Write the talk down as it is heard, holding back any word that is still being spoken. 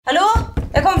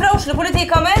Oslo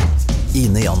politikammer.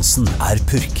 Ine Jansen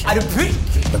purk. Du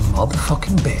purk? The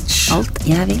motherfucking bitch. Alt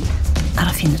jeg vil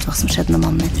å finne ut hva som skjedde med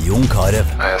mannen min. Jon Carew.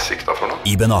 Jeg siktet for noe?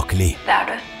 Iben Akeli. Det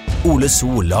du. Ole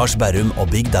So, Lars Berrum og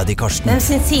Big Daddy Karsten. Hvem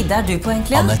sin side du på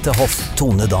egentlig? Annette Hoff,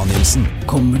 Tone Danielsen.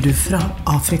 Kommer du fra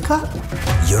Afrika?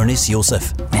 Jørnis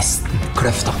Josef. Nesten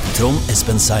kløfta. Trond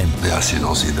Espen Seim. Det er synd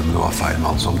å si det, men det var feil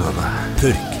mann som døde.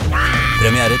 Purk.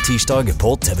 Premiere tirsdag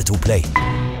på TV2 Play.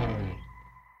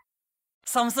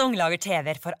 Samsung lager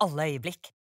TV-er for alle øyeblikk.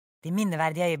 De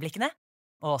minneverdige øyeblikkene,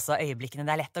 og også øyeblikkene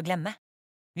det er lett å glemme.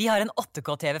 Vi har en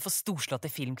 8K-TV for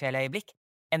storslåtte filmkveldøyeblikk,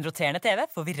 en roterende TV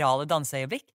for virale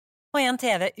danseøyeblikk, og en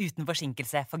TV uten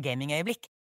forsinkelse for gamingøyeblikk.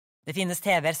 Det finnes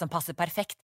TV-er som passer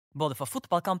perfekt, både for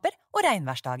fotballkamper og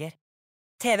regnværsdager.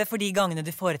 TV for de gangene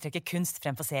du foretrekker kunst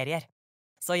fremfor serier.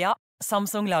 Så ja,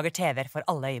 Samsung lager TV-er for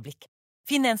alle øyeblikk.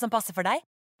 Finn en som passer for deg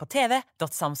på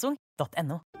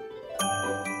tv.samsung.no.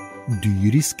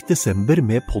 Dyrisk desember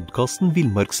med podcasten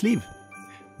Villmarksliv.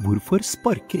 Hvorfor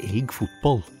sparker elg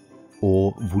fotball?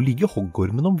 Og hvor ligger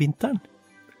hoggormen om vinteren?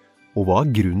 Og hva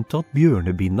grunnen til at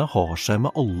bjørnebinna har seg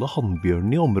med alle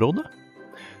hannbjørnene i området?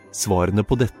 Svarene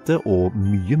på dette og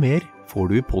mye mer får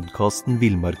du i podcasten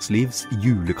Villmarkslivs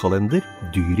julekalender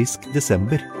Dyrisk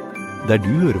desember, der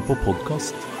du hører på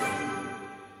podcast.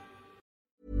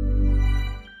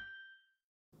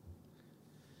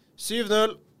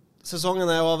 Sesongen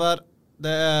over.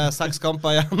 Det 6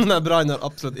 kamper igjen. Brann har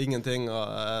absolutt ingenting å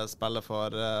spille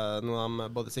for. Nå er de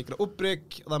både sikret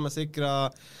opprykk, og de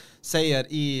sikret seier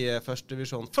i første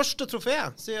divisjon. Første trofé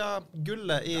siden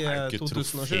gullet i 2007. Det ikke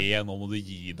trofé, nå må du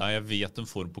gi deg. Jeg vet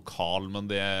en form pokal, men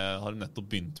det har jeg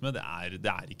nettopp begynt med. Det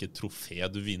er ikke trofé.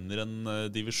 Du vinner en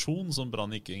divisjon som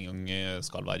Brann ikke engang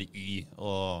skal være i.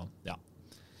 Og ja.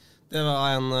 Det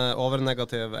var en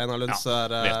overnegativ Einar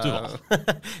Lundsør. Ja, vet du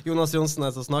hva? Jonas Jonsen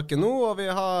som snakker nå, og vi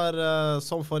har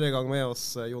som forrige gang med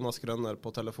oss Jonas Grønner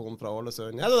på telefon fra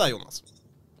Ålesund. Er det deg, Jonas?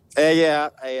 Jeg er,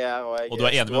 og du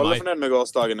er enig med meg? Strålende fornøyd med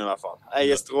gårsdagen i hvert fall.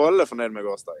 Jeg strålende fornøyd med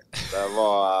gårsdagen. Det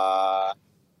var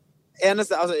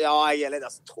eneste, altså, ja, jeg litt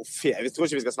trofé. Vi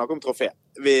tror ikke vi skal snakke om trofé.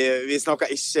 Vi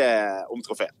snakker ikke om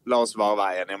trofé. La oss bare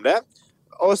være enige om det.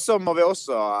 Og så må vi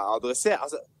også adressere,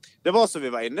 altså, det var som vi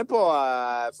var inne på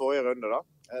forrige runde da.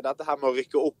 Dette her med å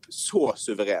rykke opp så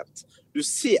suverent. Du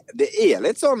ser, det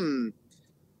litt sånn,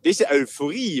 det ikke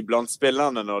eufori blant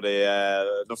spillerne når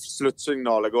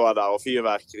sluttsignalet går der og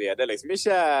fyrverkeriet. Det liksom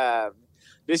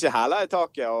ikke hæler i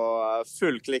taket og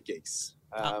full klikkings.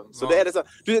 Så det litt sånn,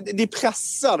 de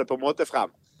presser det på en måte frem.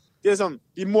 Sånn,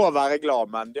 de må være glad,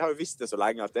 men de har jo visst det så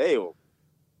lenge at det er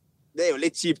jo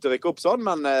litt kjipt å rykke opp sånn,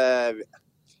 men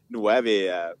nå er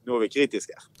vi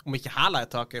kritiske. Om ikke hæler i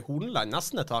taket, Hornland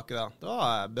nesten i taket da. Det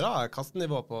var bra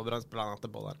kastenivå på Brannspilleren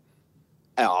etterpå der.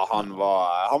 Ja, han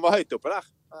var høyt oppe der.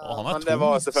 Men det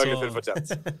var selvfølgelig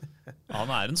fullfortjent.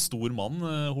 Han en stor mann,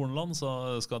 Hornland, så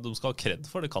de skal ha kred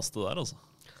for det kastet der, altså.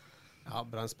 Ja,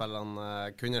 Brannspilleren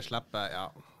kunne slippe, ja,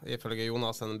 ifølge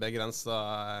Jonas en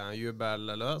begrenset jubel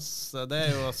løs. Det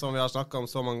jo som vi har snakket om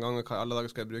så mange ganger, hva alle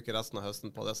dager skal jeg bruke resten av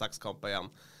høsten på. Det 6 kamper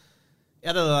igjen.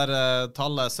 Det der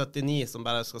tallet 79 som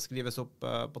bare skal skrives opp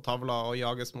på tavla og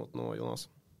jages mot nå, Jonas?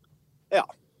 Ja,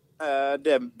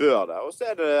 det bør det. Og så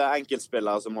det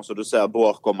enkeltspillere som også du ser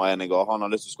Bård kommer inn i går. Han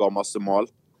har lyst til å skåre masse mål.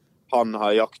 Han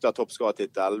har jaktet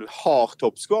toppskårertitel. Har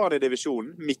toppskåreren i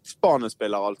divisjonen.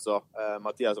 Midtbanespiller altså,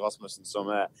 Mathias Rasmussen,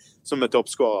 som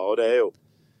toppskårer. Og det jo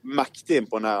mektig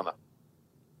imponerende.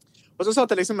 Og så satt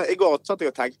jeg liksom, i går satt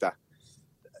jeg og tenkte,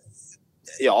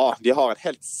 ja, de har en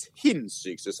helt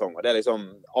sinnssyk sesong, og det liksom,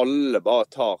 alle bare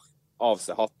tar av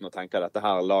seg hatten og tenker at dette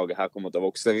her laget her kommer til å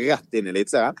vokse rett inn i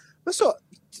elitserien. Men så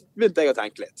begynte jeg å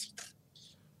tenke litt.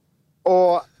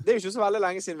 Og det jo ikke så veldig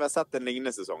lenge siden vi har sett en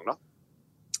lignende sesong da.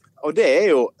 Og det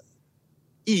jo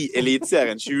i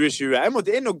elitserien 2020. Jeg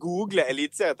måtte inn og google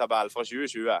elitserietabellen fra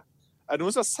 2020.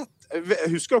 Noen som har sett,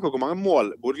 husker dere hvor mange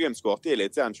mål Bodø/Glimt skåret i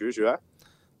elitserien 2020?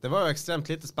 Det var jo ekstremt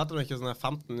lite, spilte de ikke sånne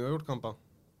 15 uavgjortkamper?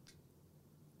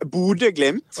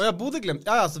 Bodø/Glimt? Ja, Bodø/Glimt.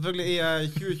 Ja, selvfølgelig i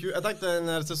 2020. Jeg tenkte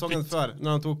den sesongen før,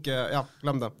 når han tok, ja,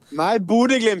 glem det. Nei,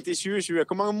 Bodø/Glimt i 2020.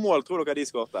 Hvor mange mål tror dere de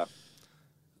skårte?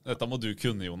 Dette må du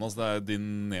kunne, Jonas. Det din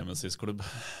nemesis-klubb.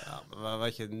 Ja, det var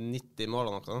ikke 90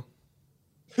 mål eller noe da?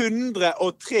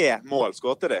 103 mål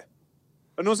skårte de.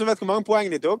 Er det noen som vet hvor mange poeng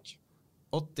de tok?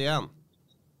 81.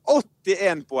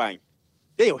 81 poeng.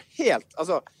 Det jo helt,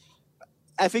 altså...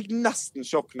 Jeg fikk nesten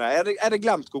sjokk nå. Jeg hadde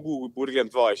glemt hvor god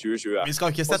Bodø/Glimt var i 2020. Vi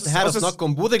skal ikke sette her og snakke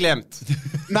om Bodø/Glimt.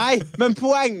 Nei, men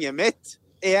poenget mitt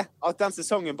at den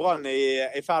sesongen Brann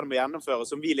i ferd med å gjennomføre,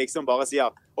 som vi liksom bare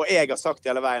sier, og jeg har sagt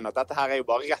hele veien at dette her jo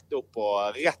bare rett opp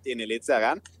og rett inn i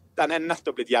elitserien, den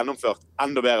nettopp blitt gjennomført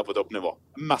enda bedre på toppnivå.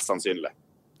 Mest sannsynlig.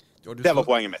 Det var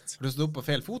poenget mitt. Du stod på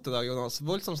feil fot I dag, Jonas.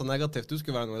 Voldsomt så negativt du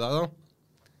skulle være nå I dag, da.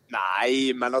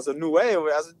 Nei, men altså, nå jo...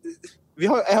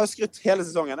 jeg har skrytt hele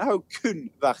sesongen. Jeg har jo kun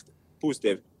vært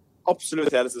positiv.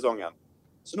 Absolutt hele sesongen.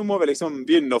 Så nå må vi liksom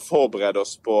begynne å forberede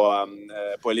oss på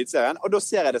Elitserien. Og da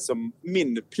ser jeg det som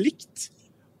min plikt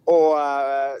å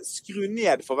skru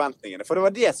ned forventningene. For det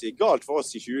var det som gikk galt for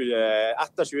oss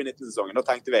etter 2019-sesongen. Da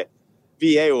tenkte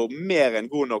vi jo mer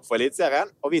enn god nok for Elitserien,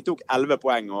 og vi tok 11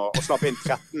 poeng og slapp inn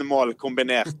 13 mål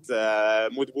kombinert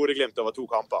mot Bodø/Glimt over 2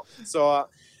 kamper. Så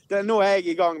nå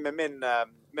jeg I gang med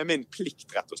min plikt,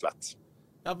 rett og slett.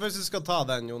 Ja, hvis du skal ta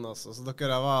den, Jonas. Altså,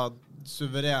 dere var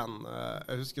suveren.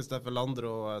 Jeg husker Steffen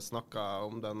Landro snakket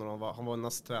om det når han var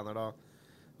nesttrener da,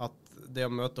 at det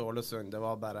å møte Ålesund, det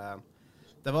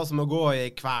var som å gå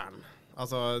I kvern.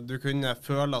 Altså, du kunne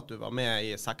føle at du var med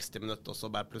I 60 minutter, og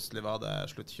så bare plutselig var det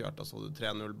sluttkjørt, og så var du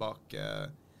 3-0 bak.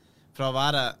 Fra å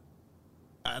være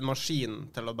en maskin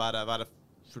til å bare være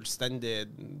fullstendig,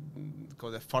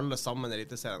 falle sammen I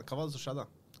Eliteserien. Hva var det som skjedde?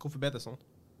 Hvorfor ble det sånn?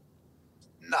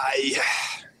 Nei,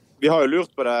 vi har jo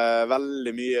lurt på det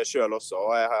veldig mye selv også,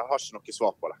 og jeg har ikke noe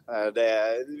svar på det.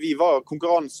 Vi var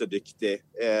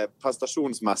konkurransedyktige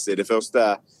prestasjonsmessig de første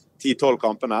 10-12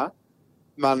 kampene,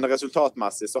 men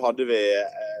resultatmessig så hadde vi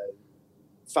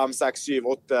 5, 6, 7,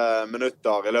 8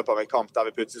 minutter I løpet av en kamp der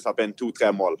vi plutselig slapp inn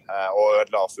 2-3 mål og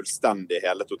ødela fullstendig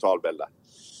hele totalbildet.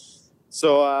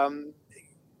 Så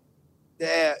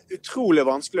det utrolig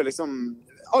vanskelig liksom.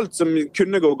 Alt som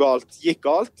kunne gå galt, gikk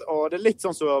galt, og det litt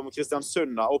sånn som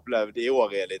Kristiansund har opplevd I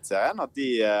år I Elitserien, at de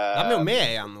jo med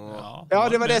igjen nå. Ja,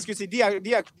 det var det jeg skulle si.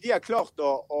 De har klart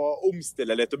å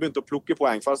omstille litt og begynt å plukke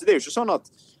poeng, for altså, det jo ikke sånn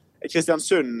at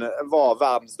Kristiansund var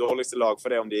verdens dårligste lag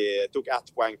for det om de tok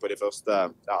 1 poeng på de første,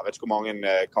 jeg vet ikke hvor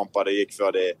mange kamper det gikk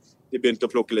før de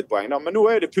begynte å plukke litt poeng da. Men nå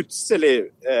jo det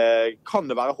plutselig, kan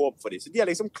det være håp for de. Så de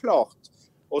har liksom klart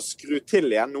å skru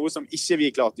til igjen, noe som ikke vi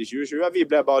klarte I 2020. Vi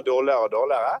ble bare dårligere og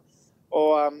dårligere.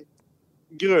 Og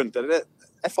grunnen til det,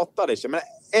 jeg fatter det ikke, men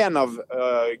en av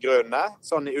grunnene,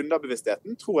 sånn I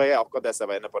underbevisstheten, tror jeg akkurat det som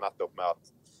jeg var inne på nettopp med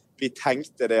at vi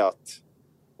tenkte det at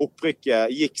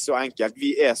opprykket gikk så enkelt,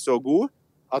 vi så gode,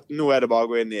 at nå det bare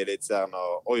å gå inn I Elitserien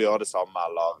og gjøre det samme,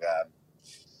 eller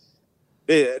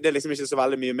det liksom ikke så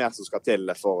veldig mye mer som skal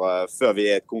til før vi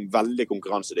et veldig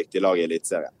konkurransedyktig lag I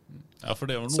Elitserien. Ja, for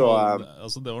det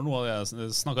var noe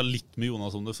jeg snakket litt med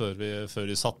Jonas om det før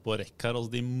vi satt på rekk her. Altså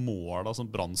de målene som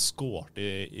Brann skårte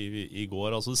I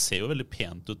går, altså det ser jo veldig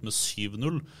pent ut med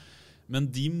 7-0. Men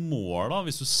de målene,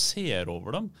 hvis du ser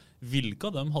over dem,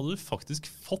 hvilke av dem hadde du faktisk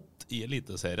fått I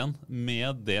Eliteserien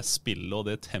med det spillet og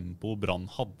det tempo Brann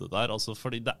hadde der? Altså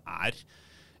fordi det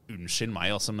unnskyld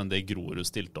meg, altså, men det Grorud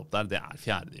stilte opp der, det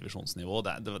 4. divisjonsnivå.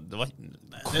 Det var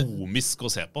komisk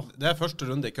å se på. Det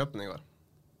første runde I cupen I går.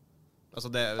 Altså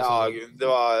det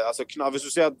var altså, hvis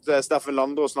du sier at Steffen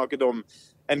Landro snakket om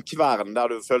en kvern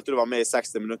der du følte du var med I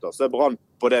 60 minutter, så Brann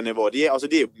på det nivået.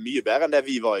 De mye bedre enn det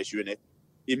vi var I 2019.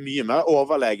 De mye mer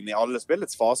overlegne I alle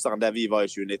spillets faser enn det vi var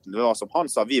I 2019. Det var som han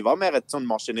sa, vi var mer et sånn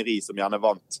maskineri som gjerne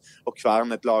vant og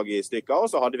kvernet lag I stykker,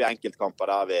 og så hadde vi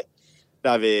enkeltkamper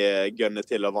der vi gønnet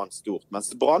til og vant stort.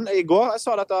 Mens Brann I går, jeg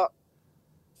sa dette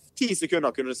 10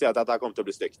 sekunder kunne du si at dette kom til å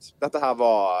bli stygt. Dette her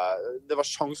det var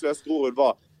sjanseløst. Grorud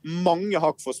var mange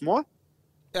hakk for små.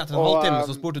 Ja, til en halvtime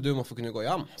så spurte du om å få kunne gå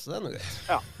hjem, så det noe greit.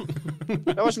 Ja.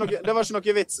 Det var ikke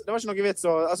noe vits.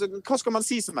 Altså, hva skal man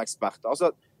si som ekspert? Altså,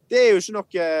 det jo ikke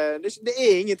noe, det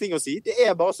ingenting å si. Det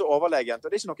bare så overlegent.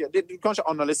 Og det ikke noe, du kan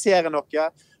ikke analysere noe,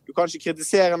 du kan ikke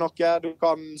kritisere noe, du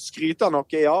kan skryte av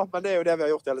noe, ja, men det jo det vi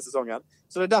har gjort hele sesongen.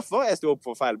 Så det derfor jeg stod opp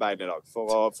for feil bein I dag,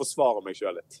 for å forsvare meg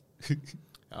selv litt.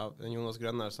 Ja, Jonas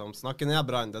Grønner som snakker ned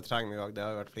Brann, det trenger vi I dag. Det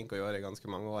har vi vært flinke å gjøre I ganske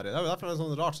mange år. Det jo derfor en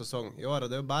sånn rar sesong I år,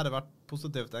 og det jo bare vært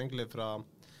positivt egentlig fra...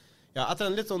 Ja, etter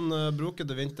en litt sånn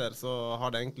brokete vinter, så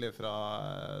har det egentlig fra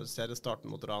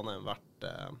seriestarten mot Ranheim vært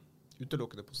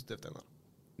utelukkende positivt denne.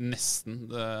 Nesten.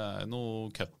 Det noe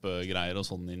cup-greier og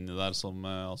sånn inni der, som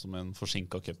altså med en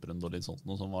forsinket cuprunde og litt sånt,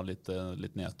 noe som var litt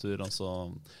nedtur. Altså,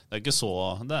 det ikke så,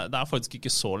 det faktisk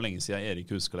ikke så lenge siden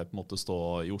Erik Husklepp måtte stå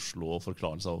I Oslo og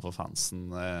forklare seg overfor fansen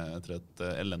etter et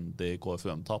elendig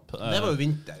KFUM-tap. Det var jo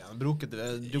vinter, ja.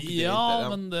 Brukete vinter. Ja,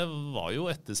 men det var jo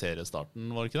etter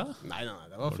seriestarten, var det ikke det? Nei,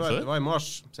 det var før. Det var I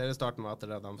mars. Seriestarten var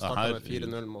etter det. De startet med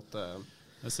 4-0 mot...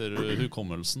 Jeg ser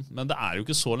hukommelsen. Men det jo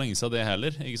ikke så lenge siden det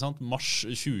heller, ikke sant? Mars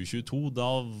 2022, da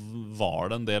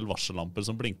var det en del varsellamper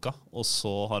som blinket, og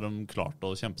så har de klart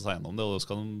å kjempe seg gjennom det, og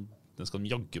det skal de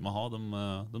jagge med ha.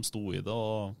 De sto I det,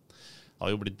 og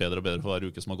har jo blitt bedre og bedre for hver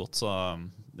uke som har gått, så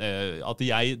at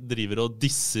jeg driver og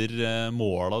disser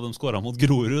måla de skåret mot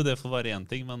Grorud, det får være en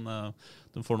ting, men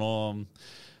de får nå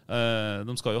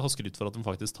de skal jo ha skrytt for at de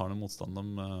faktisk tar den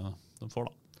motstanden de får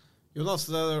da. Jonas,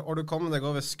 har du kommet deg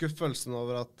over skuffelsen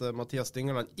over at Mathias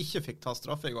Dyngeland ikke fikk ta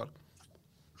straffe i går?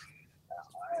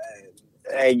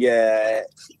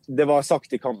 Det var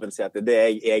sagt i kampen at det er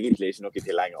jeg egentlig ikke noe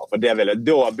tilhenger av. For da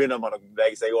begynner man å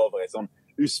bevege seg over i sånn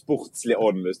usportslig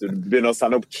ånd hvis du begynner å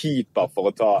sende opp keeper for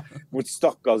å ta mot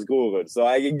stakkars Grorud. Så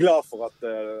jeg er glad for at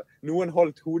noen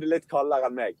holdt hodet litt kaldere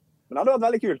enn meg. Men det hadde vært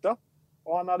veldig kult da.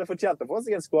 Og han hadde fortjent å få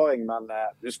seg en skåring, men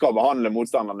du skal behandle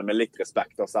motstanderne med litt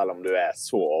respekt, selv om du er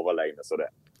så overlegne som det.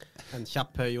 En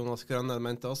kjepphøy Jonas Grønner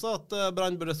mente også at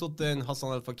Brann burde stått inn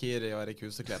Hassan El Fakiri og Erik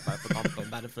Huseklepp her på kampen,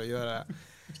 bare for å gjøre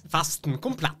festen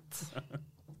komplett.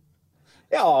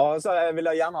 Ja, så jeg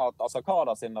ville gjerne hatt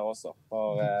Asakadas inn der også.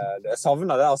 For jeg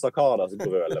savner det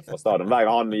Asakadas-brølet fra stadion. Hver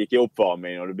gang han gikk i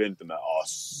oppvarming og du begynte med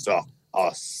Assa.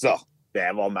 Det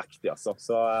var mektig, altså.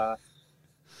 Så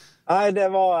nei, det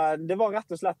var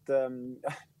rett og slett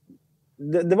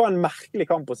det var en merkelig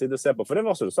kamp å sitte og se på, for det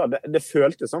var som du sa, det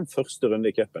føltes som første runde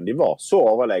i cupen. De var så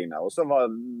overlegne, og så var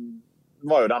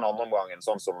jo den andre omgangen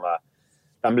sånn som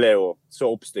den ble jo så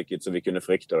oppstykket som vi kunne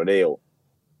frykte, og det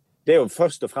er jo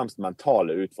først og fremst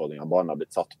mentale utfordringer Brann har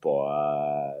blitt satt på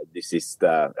de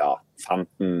siste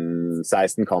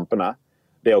 15-16 kampene.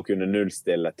 Det å kunne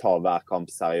nullstille, ta hver kamp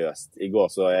seriøst. I går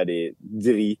så er de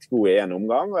dritgode i en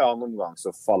omgang, og i andre omgang så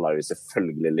faller de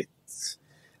selvfølgelig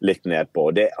litt ned på.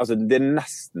 Det er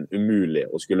nesten umulig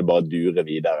å skulle bare dure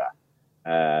videre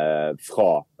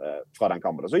fra den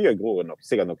kampen. Så gjør Grorud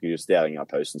sikkert noen justeringer av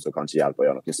pausen som kanskje hjelper å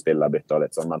gjøre noen spillerbytter og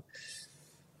litt sånn. Men,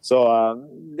 så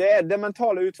det er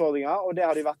mentale utfordringer, og det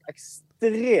har de vært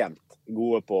ekstremt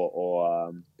gode på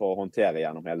å håndtere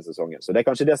gjennom hele sesongen. Så det er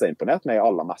kanskje det som har imponert meg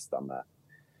aller mest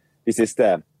de siste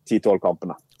 10-12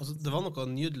 kampene. Altså, det var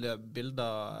noen nydelige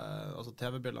bilder, altså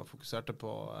TV-bilder fokuserte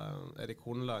på Erik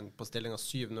Horneland på stillingen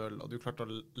 7-0, og du klarte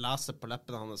å lese på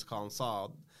leppene hans hva han sa.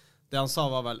 Det han sa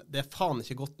var vel, det er faen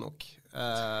ikke godt nok.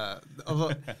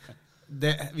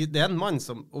 Det er en mann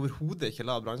som overhodet ikke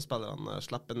la Brann-spillerne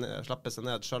slippe seg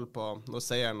ned selv på når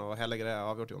seieren og hele greia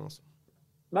er avgjort, Jonas.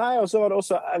 Nei, og så var det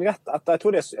også rett etter, jeg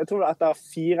tror det etter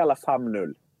 4 eller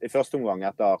 5-0 i første omgang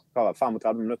etter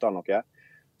 35 minutter eller noe,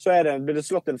 så blir det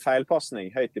slått en feilpassning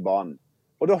høyt i banen.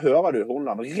 Og da hører du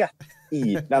Horneland rett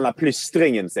i denne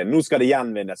plystringen sin. Nå skal det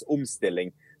gjenvinnes, omstilling.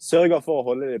 Sørger for å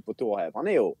holde det på tå her. Han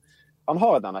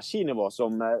har et energinivå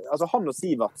som, altså han og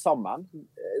Sivert sammen,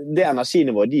 det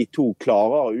energinivået de to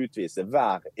klarer å utvise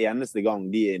hver eneste gang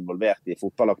de er involvert i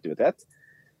fotballaktivitet.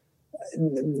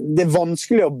 Det er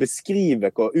vanskelig å beskrive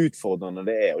hvor utfordrende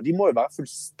det er, og de må jo være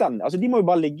fullstendig, altså de må jo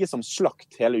bare ligge som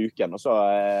slakt hele uken, og så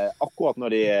akkurat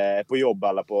når de er på jobb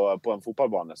eller på en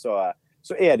fotballbane, så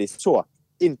er de så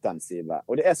intensive,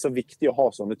 og det er så viktig å ha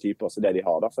sånne typer som det de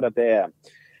har, da, for det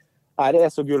er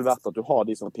så gull verdt at du har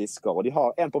de som pisker, og de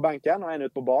har en på benken og en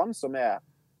ute på banen, som er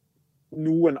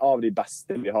noen av de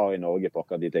beste vi har i Norge på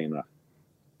akkurat de tingene.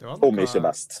 Om ikke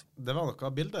best. Det var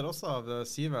noen bilder også av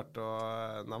Sivert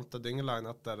og nevnte Dyngeland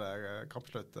etter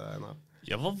kampslutt.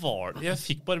 Ja, hva var det? Jeg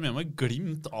fikk bare med meg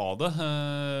glimt av det,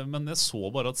 men jeg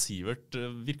så bare at Sivert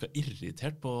virket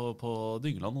irritert på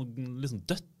Dyngeland og liksom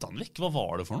døtte han vekk. Hva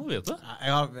var det for noe, vet du?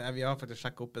 Vi har faktisk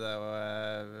sjekket opp i det,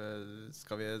 og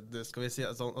skal vi si,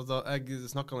 altså, jeg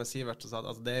snakket med Sivert og sa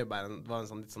at altså, det var en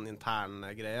sånn, litt sånn intern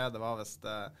greie. Det var vist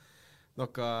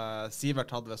noe Sivert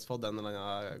hadde vist fått en eller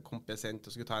annen kompis inn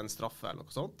til å skulle ta en straffe eller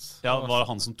noe sånt. Ja, var det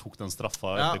han som tok den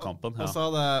straffa etter kampen? Ja.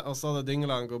 Og så hadde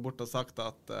Dyngeland gått bort og sagt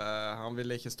at han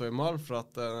ville ikke stå i mål, for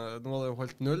at nå hadde han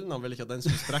holdt nullen, han ville ikke at den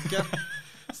skulle sprekke.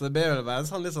 Så det ble jo bare en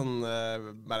sånn litt sånn,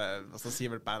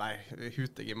 Sivert bare, nei,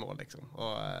 hut deg i mål, liksom.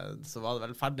 Og så var det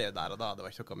vel ferdig der og da, det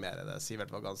var ikke noe mer i det.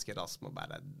 Sivert var ganske rask med å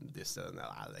bare dysse ned,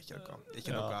 nei, det er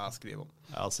ikke noe å skrive om.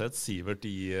 Jeg har sett Sivert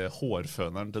i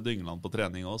hårføneren til Dyngeland på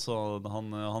trening også, så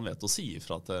han vet å si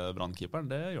ifra til brannkeeperen,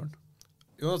 det gjør han.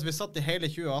 Jonas, vi satt i hele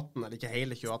 2018, eller ikke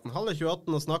hele 2018, halve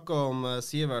 2018 og snakket om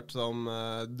Sivert som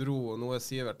dro, nå er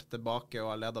Sivert tilbake og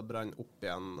har ledet Brann opp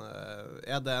igjen.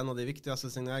 Er det en av de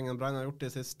viktigste signeringene Brann har gjort de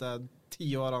siste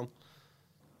 10 årene?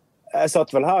 Jeg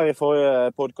satt vel her i forrige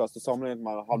podcast og sammenlignet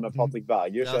med han med Patrick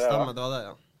Berg. Ja, stemmer, det var det,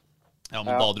 ja. Ja,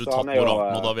 men da hadde du tatt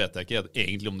Moraten, og da vet jeg ikke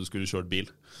egentlig om du skulle kjørt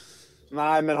bil.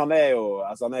 Nei, men han er jo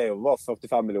var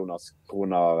 45 millioner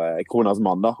kroners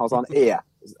mann da.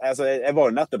 Altså jeg var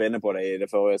jo nettopp inne på det i det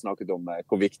forrige jeg snakket om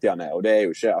hvor viktig han er, og det er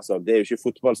jo ikke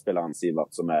fotballspilleren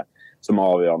Sivert som er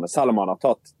avgjørende, selv om han har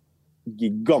tatt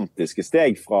gigantiske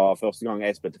steg fra første gang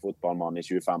jeg spilte fotballmann i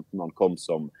 2015, han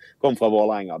kom fra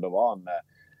Vålerenga. Da var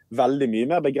veldig mye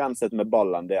mer begrenset med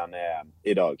ball enn det han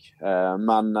I dag.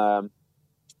 Men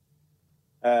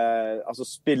altså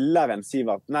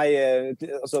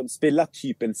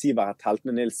spillertypen Sivert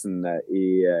Heltene Nilsen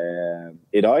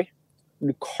I dag,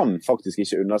 du kan faktisk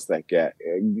ikke understreke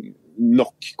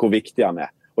nok hvor viktig han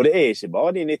Og det ikke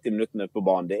bare de 90 minuttene på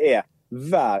banen, det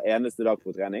hver eneste dag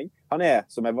på trening. Han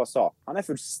som jeg sa, han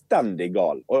fullstendig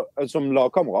gal. Og som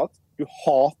lagkamerat, du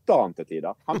hater han til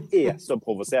tider. Han så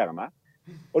provoserende.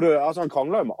 Og han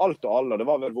krangler jo med alt og alle, og det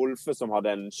var vel Wolfe som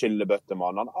hadde en skyllebøtte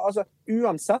med han. Altså,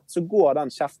 uansett så går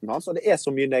den kjeften hans, og det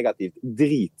så mye negativt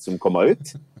drit som kommer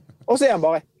ut. Og så han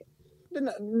bare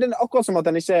det akkurat som at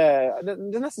den ikke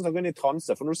det nesten som å gå inn I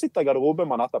transe, for når du sitter I garderoben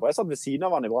man etterpå, jeg satt ved siden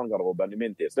av han I branngarderoben I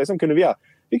min tid, så liksom kunne vi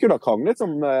kunne ha kranglet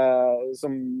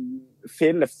som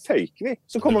fille føyk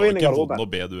så kommer vi inn I garderoben. Det var ikke vondt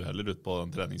å be du heller ut på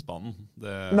den treningsbanen.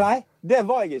 Nei, det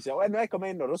var jeg ikke, og når jeg kom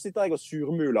inn da sitter jeg og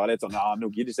surmuler litt sånn, ja, nå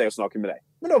gidder ikke jeg å snakke med deg.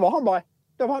 Men da var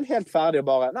han helt ferdig og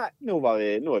bare, nei, nå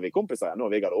vi kompiser igjen,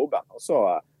 nå vi I garderoben. Og så,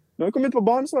 når vi kom ut på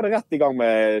banen, så var det rett I gang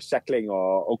med sjekling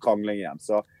og krangling igjen,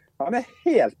 så han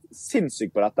helt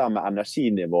sinnssyk på dette med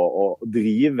energinivå og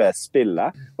drive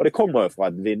spillet. Og det kommer jo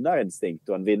fra et vinnerinstinkt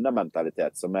og en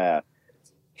vinnermentalitet som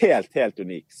helt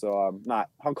unik. Så nei,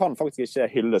 han kan faktisk ikke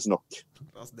hylles nok.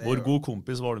 Hvor god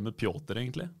kompis var du med Pjotr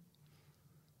egentlig?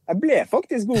 Jeg ble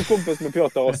faktisk god kompis med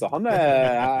Pjotr også. Han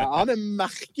en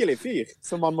merkelig fyr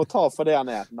som man må ta for det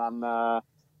han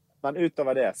Men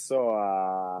utover det så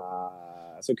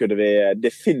kunne vi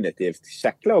definitivt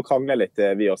kjekle og krangle litt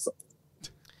vi også.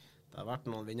 Det har vært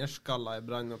noen vinnerskaller I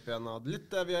Brann opp igjen, og litt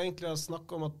det vi egentlig har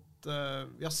snakket om at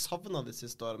vi har savnet de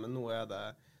siste årene, men nå det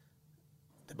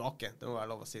tilbake, det må være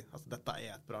lov å si. Altså, dette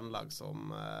et brannlag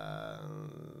som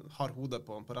har hodet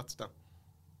på rett sted.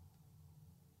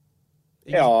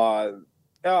 Ja,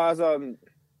 altså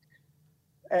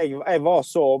jeg var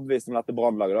så overbevist om dette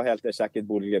brannlaget da, helt til jeg sjekket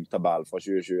Bodø-Glimt-tabellen fra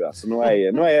 2020. Så nå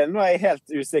jeg helt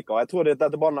usikker. Jeg tror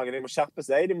dette brannlaget de må skjerpe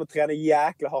seg. De må trene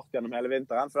jæklig hardt gjennom hele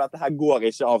vinteren, for dette her går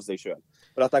ikke av seg selv.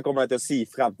 Og dette kommer jeg til å si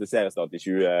frem til seriestart I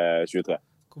 2023.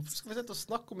 Hvorfor skal vi sitte og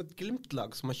snakke om et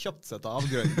Glimt-lag som har kjøpt seg til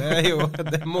avgrunn?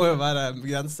 Det må jo være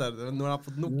grenser.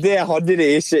 Det hadde de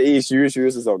ikke I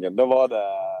 2020-sesongen. Da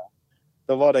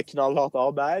var det knallhardt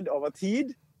arbeid over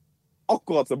tid,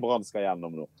 akkurat som Brann skal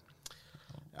gjennom nå.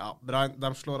 Ja, Brann, de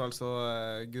slår altså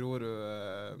Grorud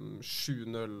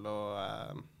 7-0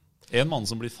 og... En mann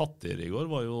som blir fattigere I går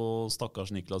var jo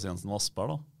stakkars Niklas Jensen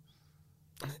Vassberg da.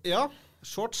 Ja,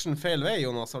 shortsen feil vei,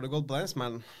 Jonas. Har du gått på den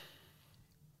smellen?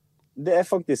 Det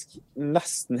faktisk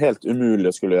nesten helt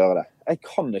umulig å skulle gjøre det. Jeg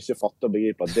kan ikke fatte og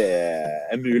begripe at det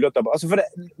mulig å ta på. Altså, for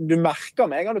du merker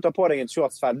med en gang du tar på deg en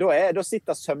shorts feil, da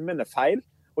sitter sømmene feil,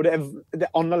 og det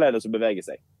annerledes å bevege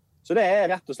seg. Så det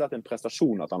rett og slett en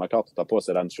prestasjon at han har klart å ta på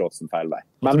seg den shortsen feil vei.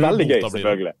 Men veldig gøy,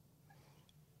 selvfølgelig.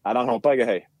 Nei, den håper jeg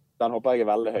høy. Den håper jeg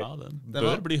veldig høy. Ja, den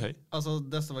bør bli høy. Altså,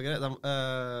 det som var greit,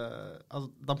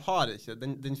 de har ikke,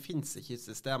 den finnes ikke I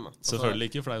systemet. Selvfølgelig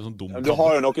ikke, for det jo sånn dumt. Du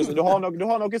har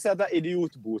noe som heter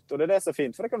idiotbot, og det det som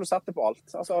fin, for det kan du sette på alt.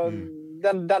 Altså,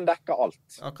 den dekker alt.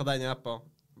 Ja, hva den på?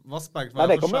 Vassberg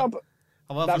var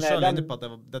for selv inne på at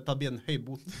dette blir en høy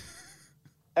bot.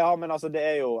 Ja, men altså det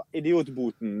jo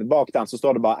idiotboten bak den så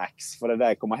står det bare X, for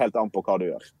det kommer helt an på hva du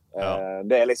gjør. Ja.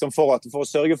 Det liksom for å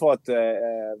sørge for at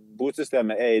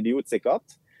botsystemet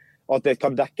idiotsikkert, og at det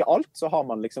kan dekke alt, så har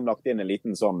man liksom lagt inn en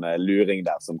liten sånn luring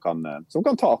der som kan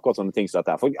ta akkurat sånne ting som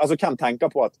dette her. For, altså, hvem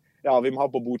tenker på at ja, vi må ha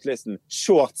på botlisten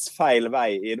shorts feil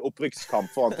vei I en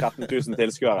opprykkskamp foran 13 000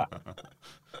 tilskuere?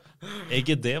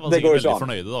 EGD var sikkert veldig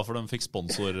fornøyde da, for de fikk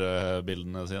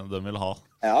sponsorbildene sine de ville ha.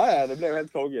 Ja, det ble jo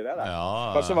helt konge det der.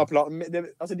 Ja. Kanskje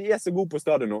altså, de så gode på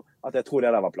stadion nå, at jeg tror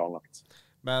det der var planlagt.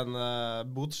 Men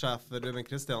botsjef Ruben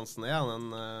Kristiansen, han en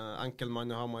enkel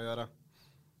mann å ha med å gjøre?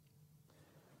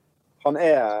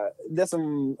 Det som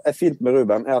fint med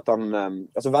Ruben at han,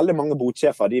 altså veldig mange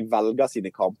botsjefer, de velger sine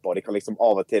kamper, og de kan liksom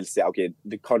av og til si, ok,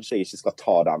 kanskje jeg ikke skal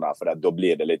ta den der, for da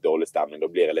blir det litt dårlig stemning, da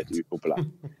blir det litt upopulær.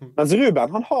 Mens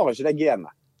Ruben, han har ikke det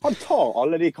genet. Han tar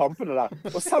alle de kampene der,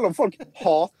 og selv om folk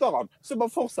hater han, så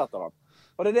bare fortsetter han.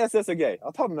 Og det det som så gøy,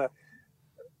 at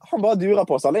han bare durer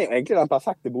på, så han egentlig den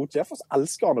perfekte botsjef, og så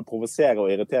elsker han å provosere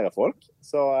og irritere folk.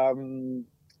 Så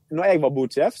når jeg var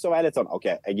botsjef, så var jeg litt sånn, ok,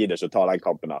 jeg gidder ikke å ta den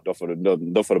kampen her, da får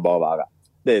det bare være.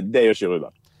 Det gjør ikke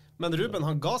Ruben. Men Ruben,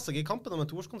 han ga seg I kampen om en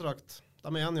toårskontrakt. De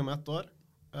enige om 1 år.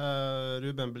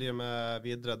 Ruben blir med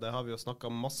videre, det har vi jo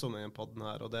snakket masse om I den podden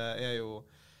her, og det jo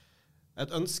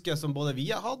et ønske som både vi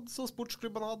har hatt, som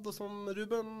sportsklubben har hatt, og som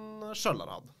Ruben selv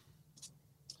har hatt.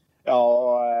 Ja,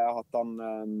 og jeg har hatt han...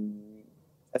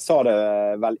 Jeg sa det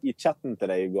vel I chatten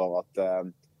til deg I går, at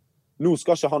nå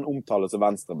skal ikke han omtales som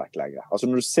venstreback lenger. Altså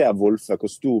når du ser Wolfe, hvor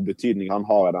stor betydning han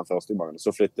har i den første omgangen,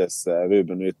 så flyttes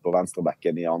Ruben ut på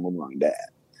venstrebacken i andre omgang.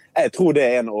 Jeg tror det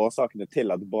en av årsakene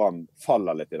til at Brann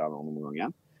faller litt i den andre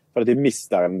omgangen. For at de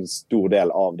mister en stor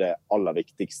del av det aller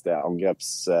viktigste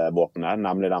angrepsvåpenet,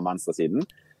 nemlig den venstre siden.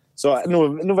 Så nå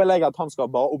vil jeg at han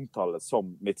skal bare omtales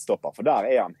som midtstopper, for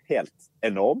der han helt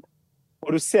enorm.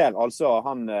 Og du ser altså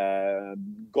han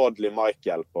Godley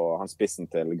Michael på hans spissen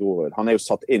til Grorud. Han jo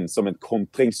satt inn som en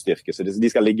kontringsstyrke, så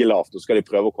de skal ligge lavt, og så skal de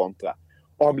prøve å kontre.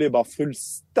 Og han blir bare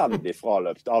fullstendig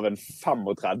fraløpt av en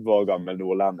 35 år gammel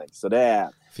nordlending. Så det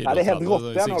helt rått.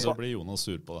 Hvis ikke så blir Jonas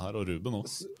sur på det her, og Ruben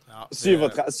også. Ja,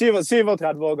 37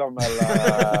 år gammel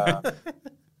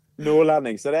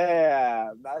nordlending. Så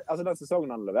altså den sesongen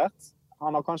han har levert,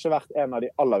 han har kanskje vært en av de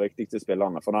aller viktigste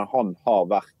spillerne, for han har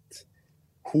vært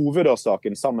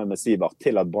hovedårsaken sammen med Sivert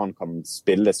til at Brann kan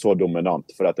spille så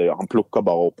dominant, for han plukker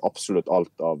bare opp absolutt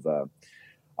alt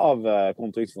av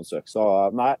kontringsforsøk. Så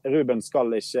nei, Ruben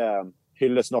skal ikke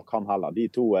hylles nok han heller. De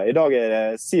to, i dag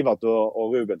det Sivert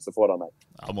og Ruben som får den med.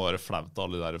 Det må være flaut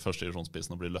alle de der første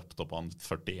divisjonsspissene å bli løpt opp av en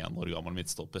 41 år gammel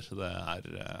midtstopper. Det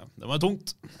må være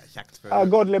tungt.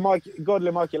 Godley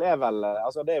Michael vel,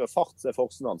 altså det jo fart til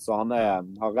Forsland, så han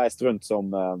har reist rundt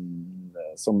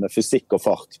som fysikk og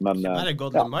fart. Men, ikke bare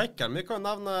Godley Michael, vi kan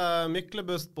nevne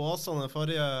Myklebust på Åsane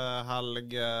forrige helg,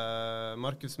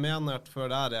 Markus Menert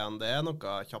før der igjen. Det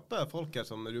noen kjappe folk her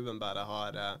som Ruben bare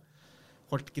har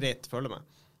holdt greit følge med.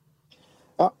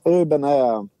 Ja, Ruben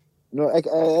jeg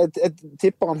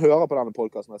tipper han hører på denne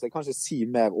podcasten, så jeg kan ikke si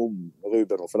mer om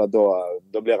Ruben nå, for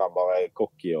da blir han bare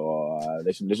cocky, og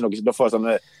det ikke noe, da får jeg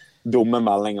sånne dumme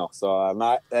meldinger, så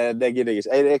nei, det gidder jeg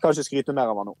ikke. Jeg kan ikke skryte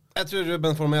mer av han nå. Jeg tror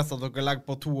Ruben får med seg at dere legger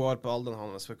på 2 år på alderen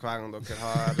hans for hver gang dere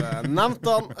har nevnt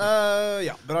han.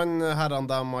 Ja, Brannherrene,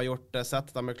 de har gjort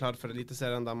sett, de klare for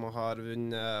Eliteserien, de har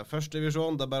vunnet første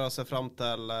divisjon, det bare å se frem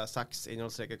til 6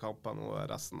 innholdsrike kamper nå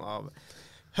resten av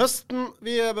høsten.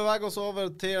 Vi beveger oss over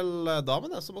til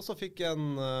damene, som også fikk en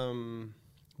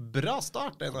bra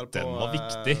start på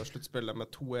sluttspillet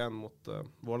med 2-1 mot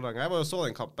Vålerenga. Jeg var jo så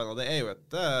den kampen, og det jo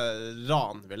et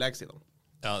ran, vil jeg si da.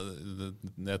 Ja,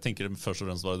 jeg tenker først og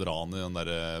fremst var et ran i den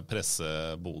der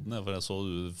presseboden, for jeg så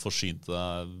du forsynte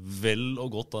deg vel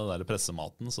og godt av den der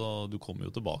pressematen, så du kom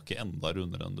jo tilbake enda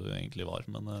rundere enn du egentlig var,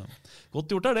 men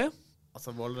godt gjort det.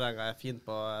 Altså, Vålerenga fin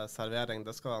på servering,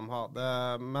 det skal de ha.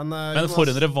 Men for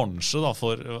en revansje da,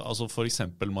 for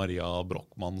eksempel Maria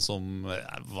Brochmann, som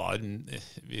var,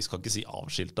 vi skal ikke si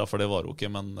avskiltet, for det var hun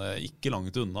ikke, men ikke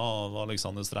langt unna av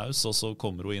Alexander Strauss, og så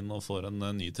kommer hun inn og får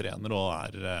en ny trener, og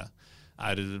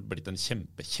blitt en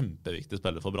kjempeviktig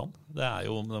spiller for Brann. Det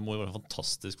må jo være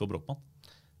fantastisk for Brochmann.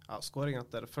 Ja, skåring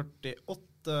etter 48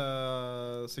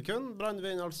 sekunder. Brann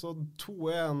vinner altså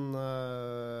 2-1.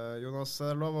 Jonas,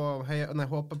 lov å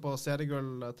håpe på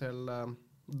seriegull til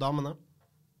damene?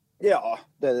 Ja,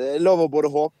 det lov å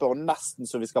både håpe og nesten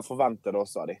så vi skal forvente det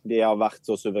også av de. De har vært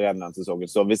så suverene den sesongen,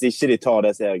 så hvis ikke de tar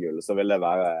det seriegullet, så vil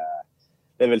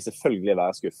det vil selvfølgelig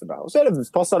være skuffende. Og så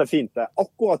passer det fint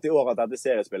akkurat i år at dette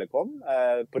seriespillet kom,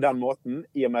 på den måten,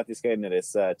 i og med at de skal inn i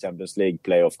disse Champions League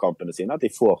playoff-kampene sine, at de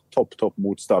får topp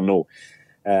motstand nå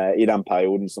i den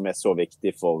perioden som så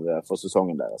viktig for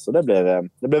sesongen deres. Så det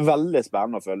blir veldig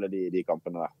spennende å følge de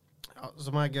kampene der. Ja,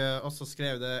 som jeg også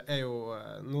skrev, det jo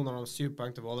noen av de 7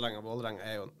 poeng til Vålerenga.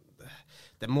 Vålerenga jo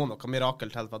det må noe mirakel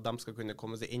til for at de skal kunne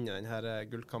komme seg inn i denne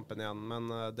gullkampen igjen, men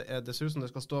det ser ut som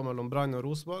det skal stå mellom Brann og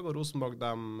Rosenborg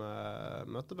de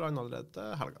møter Brann allerede til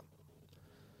helgen.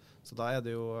 Så da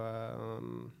det jo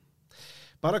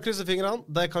bare å krysse fingrene.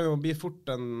 Det kan jo bli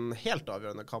fort en helt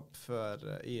avgjørende kamp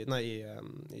i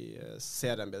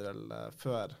serien, blir det vel,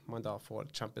 før man da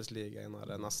får Champions League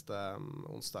neste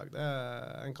onsdag. Det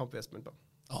en kamp vi spent på.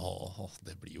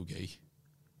 Det blir jo gøy.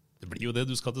 Det blir jo det.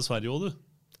 Du skal til Sverige også, du.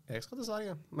 Jeg skal til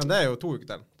Sverige, men det jo 2 uker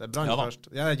til. Det Brann først.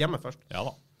 Jeg hjemme først. Ja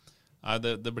da. Nei,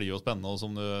 det blir jo spennende, og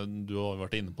som du har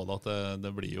vært inne på det, at det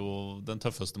blir jo den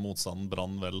tøffeste motstanden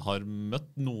Brann vel har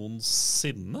møtt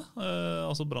noensinne.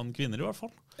 Altså Brann kvinner i hvert fall.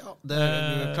 Ja, du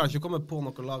klarer ikke å komme på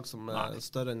noe lag som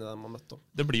større enn det de har møtt.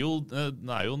 Det jo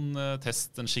en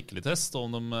test, en skikkelig test,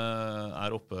 og om de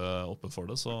oppe for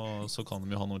det, så kan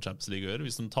de jo ha noe Champions League å gjøre.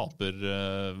 Hvis de taper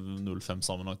 0-5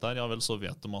 sammenlagt der, ja vel, så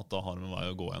vet de at da har de en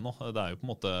vei å gå igjen nå. Det jo på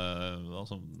en måte,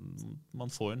 altså, man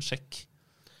får en sjekk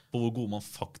på hvor god man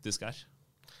faktisk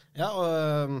Ja,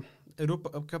 og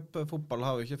Europacup-fotball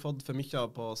har jo ikke fått for mye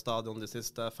på stadion de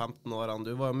siste 15 årene.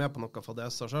 Du var jo med på noe for det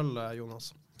selv,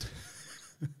 Jonas.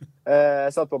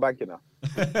 Jeg satt på benken, ja.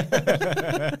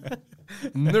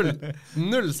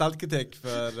 Null selvkritikk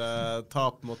for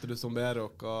tap mot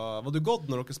Rosenborg. Var du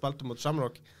godt når dere spilte mot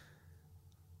Shamrock?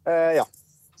 Ja.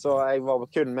 Så jeg var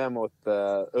kun med mot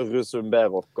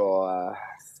Rusumberok og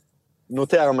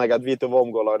noterer meg at Vito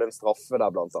Wormgård lagde en straffe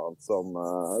der blant annet, som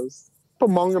på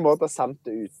mange måter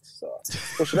sendte ut. Så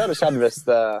tror ikke det skjedde hvis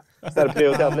det hadde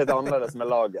prioritert litt annerledes med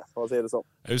laget, for å si det sånn.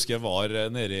 Jeg husker jeg var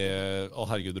nede i,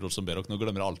 herregud, Rosenberg, nå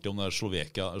glemmer jeg alltid om det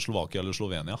Slovakia eller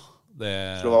Slovenia.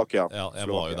 Slovakia. Ja, jeg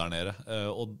var jo der nede.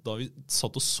 Og da vi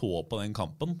satt og så på den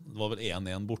kampen, det var vel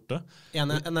 1-1 borte.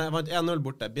 1-0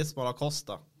 borte, Bismar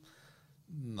Acosta.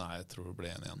 Nei, jeg tror det ble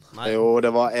 1-1. Jo, det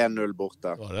var 1-0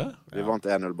 borte. Var det? Vi vant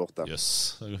 1-0 borte. Jøss,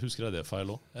 jeg husker jeg det feil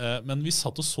også. Men vi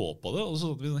satt og så på det, og så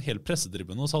satt vi en hel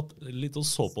pressetribune og satt litt og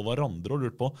så på hverandre og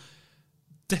lurte på,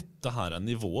 dette her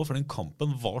nivået, for den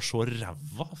kampen var så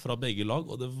ræva fra begge lag,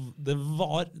 og det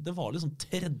var liksom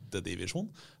tredjedivisjon.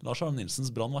 Lars Arne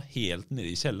Nilsens Brann var helt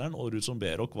nede i kjelleren, og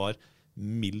Rosenberg var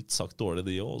mildt sagt dårlig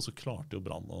de også, og så klarte jo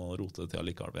Brann å rote det til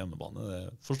allikevel på hjemmebane. Det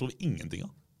forstod vi ingenting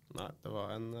av. Nei, det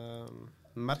var en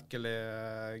merkelig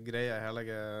greie hele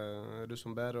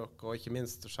Rosenberg, og ikke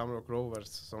minst Shamrock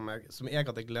Rovers, som jeg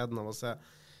hadde gleden av å se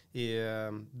i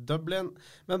Dublin.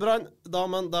 Men Brann,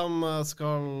 damen, de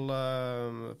skal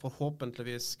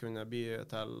forhåpentligvis kunne by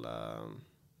til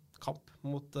kamp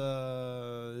mot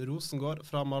Rosengård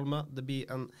fra Malmö. Det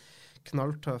blir en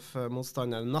knalltøff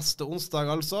motstander neste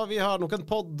onsdag, altså. Vi har nok en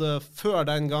podd før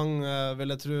den gang,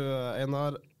 vil jeg tro,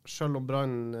 Einar. Selv om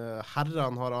Brann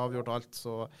herrene har avgjort alt,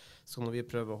 så skal vi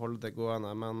prøve å holde det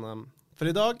gående. Men for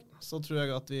i dag så tror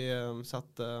jeg at vi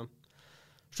setter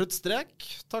sluttstrek.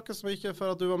 Takk så mye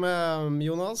for at du var med,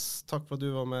 Jonas. Takk for at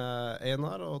du var med,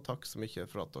 Einar. Og takk så mye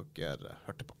for at dere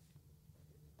hørte på.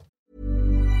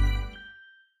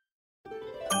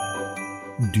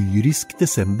 Dyrisk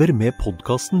desember med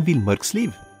podcasten Villmarksliv.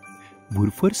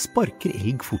 Hvorfor sparker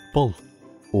elg fotball?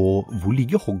 Og hvor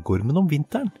ligger hoggormen om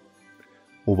vinteren?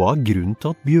 Og hva grunnen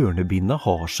til at bjørnebinna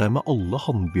har seg med alle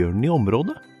hannbjørnene i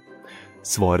området?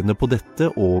 Svarene på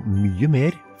dette og mye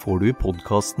mer får du i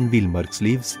podcasten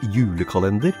Villmarkslivs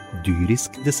julekalender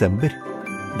Dyrisk desember,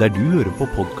 der du hører på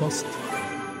podcast.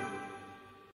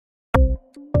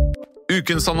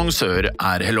 Ukens annonsør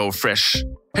HelloFresh.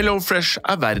 HelloFresh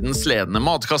verdens ledende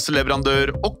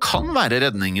matkasseleverandør og kan være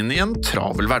redningen i en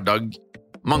travel hverdag.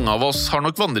 Mange av oss har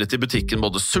nok vandret i butikken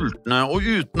både sultne og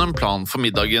uten en plan for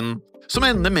middagen, som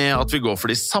ender med at vi går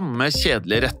for de samme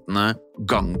kjedelige rettene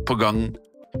gang på gang.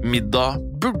 Middag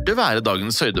burde være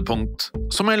dagens høydepunkt.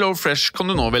 Som HelloFresh kan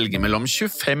du nå velge mellom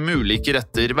 25 ulike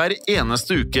retter hver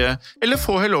eneste uke, eller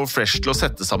få HelloFresh til å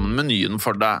sette sammen menyen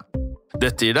for deg.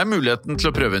 Dette gir deg muligheten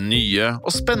til å prøve nye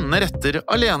og spennende retter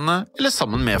alene eller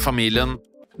sammen med familien.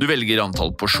 Du velger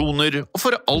antall porsjoner og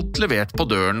får alt levert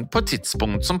på døren på et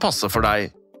tidspunkt som passer for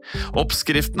deg.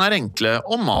 Oppskriften enkle,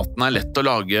 og maten lett å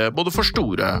lage både for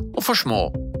store og for små.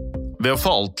 Ved å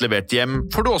få alt levert hjem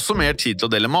får du også mer tid til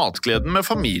å dele matgleden med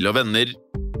familie og venner.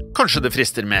 Kanskje det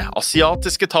frister med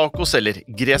asiatiske tacos eller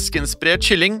greskinspirert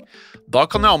kylling? Da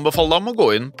kan jeg anbefale deg om å gå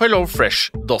inn på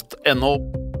hellofresh.no.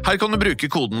 Her kan du bruke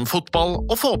koden fotball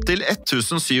og få opp til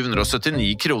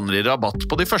 1779 kroner i rabatt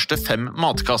på de første 5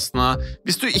 matkassene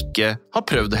hvis du ikke har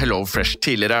prøvd HelloFresh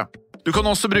tidligere. Du kan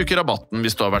også bruke rabatten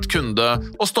hvis du har vært kunde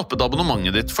og stoppet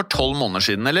abonnementet ditt for 12 måneder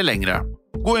siden eller lengre.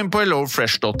 Gå inn på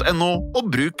hellofresh.no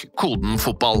og bruk koden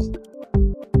fotball.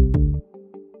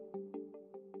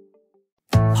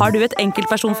 Har du et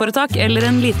enkeltpersonforetak eller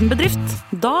en liten bedrift?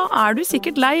 Da du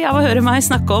sikkert lei av å høre meg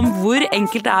snakke om hvor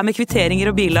enkelt det med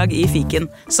kvitteringer og bilag i Fiken.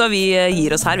 Så vi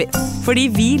gir oss her, vi. Fordi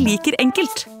vi liker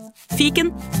enkelt.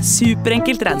 Fiken,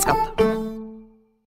 superenkelt regnskap.